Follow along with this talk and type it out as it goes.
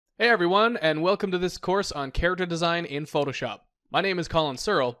Hey everyone, and welcome to this course on character design in Photoshop. My name is Colin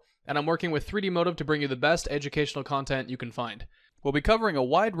Searle, and I'm working with 3D Motive to bring you the best educational content you can find. We'll be covering a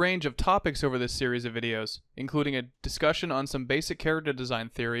wide range of topics over this series of videos, including a discussion on some basic character design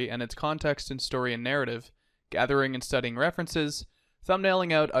theory and its context in story and narrative, gathering and studying references,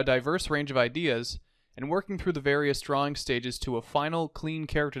 thumbnailing out a diverse range of ideas, and working through the various drawing stages to a final, clean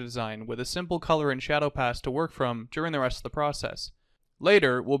character design with a simple color and shadow pass to work from during the rest of the process.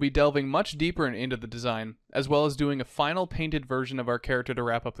 Later, we'll be delving much deeper into the design, as well as doing a final painted version of our character to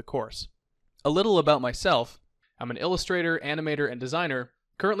wrap up the course. A little about myself: I'm an illustrator, animator, and designer,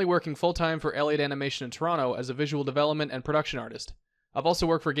 currently working full-time for Elliott Animation in Toronto as a visual development and production artist. I've also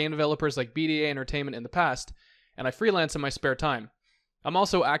worked for game developers like BDA Entertainment in the past, and I freelance in my spare time. I'm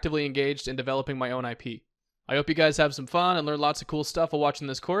also actively engaged in developing my own IP. I hope you guys have some fun and learn lots of cool stuff while watching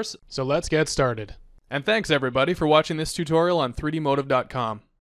this course, so let's get started. And thanks everybody for watching this tutorial on 3dmotive.com.